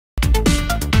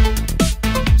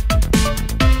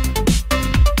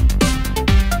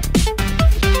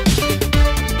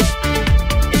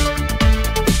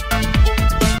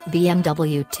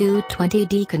BMW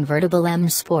 220d Convertible M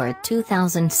Sport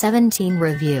 2017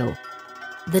 review.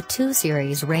 The 2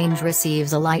 Series range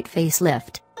receives a light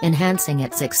facelift, enhancing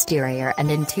its exterior and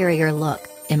interior look,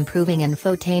 improving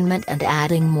infotainment and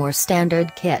adding more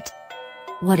standard kit.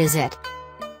 What is it?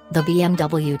 The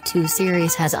BMW 2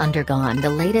 Series has undergone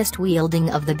the latest wielding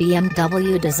of the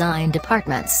BMW design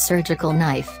department's surgical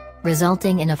knife,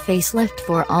 resulting in a facelift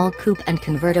for all coupe and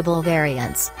convertible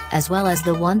variants, as well as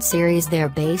the 1 Series they're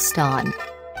based on.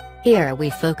 Here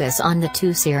we focus on the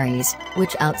 2 Series,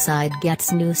 which outside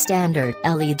gets new standard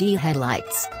LED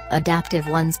headlights. Adaptive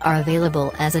ones are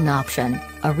available as an option,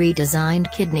 a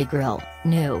redesigned kidney grille,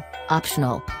 new,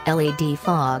 optional, LED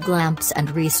fog lamps and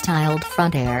restyled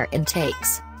front air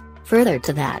intakes. Further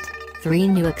to that, 3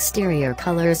 new exterior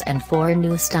colors and 4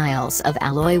 new styles of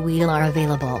alloy wheel are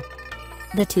available.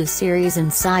 The 2 Series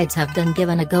insides have been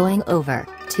given a going over,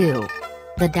 too.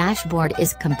 The dashboard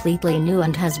is completely new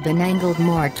and has been angled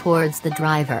more towards the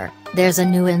driver. There's a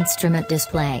new instrument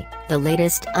display, the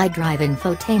latest iDrive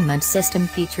infotainment system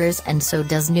features, and so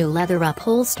does new leather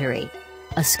upholstery.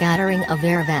 A scattering of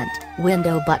air vent,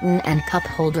 window button and cup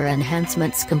holder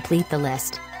enhancements complete the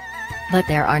list. But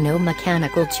there are no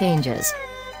mechanical changes.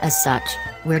 As such,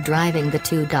 we're driving the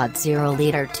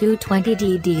 2.0-liter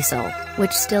 220d diesel,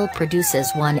 which still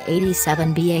produces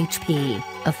 187 bhp,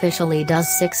 officially does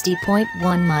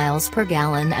 60.1 miles per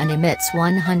gallon and emits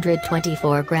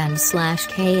 124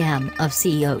 grams/km of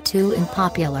CO2 in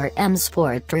popular M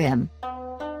Sport trim.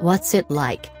 What's it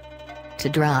like to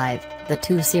drive? The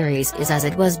 2 Series is as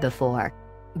it was before.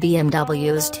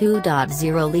 BMW's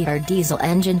 2.0-liter diesel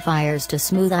engine fires to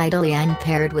smooth idling, and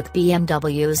paired with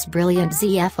BMW's brilliant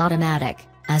ZF automatic,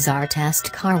 as our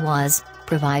test car was,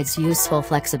 provides useful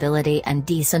flexibility and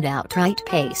decent outright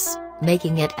pace,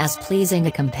 making it as pleasing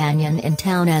a companion in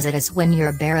town as it is when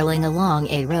you're barreling along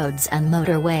A roads and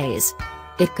motorways.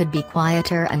 It could be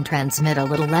quieter and transmit a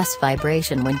little less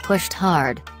vibration when pushed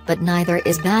hard, but neither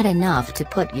is bad enough to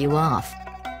put you off.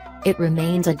 It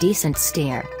remains a decent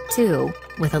steer, too,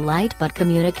 with a light but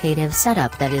communicative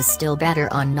setup that is still better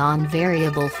on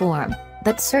non-variable form,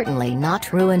 but certainly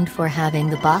not ruined for having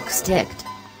the box ticked.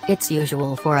 It's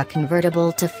usual for a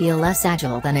convertible to feel less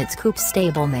agile than its coupe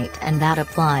stablemate, and that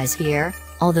applies here.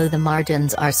 Although the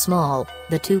margins are small,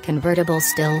 the 2 convertible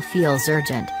still feels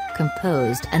urgent,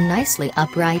 composed and nicely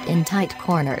upright in tight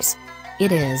corners.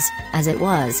 It is, as it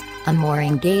was, a more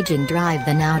engaging drive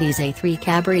than Audi's A3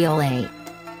 Cabriolet.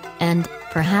 And,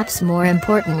 perhaps more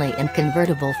importantly in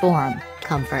convertible form,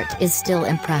 comfort is still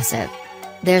impressive.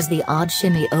 There's the odd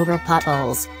shimmy over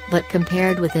potholes, but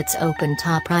compared with its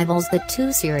open-top rivals the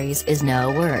 2 Series is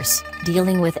no worse,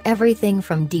 dealing with everything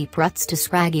from deep ruts to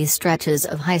scraggy stretches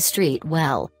of high street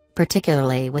well,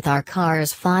 particularly with our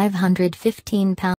car's 515-pound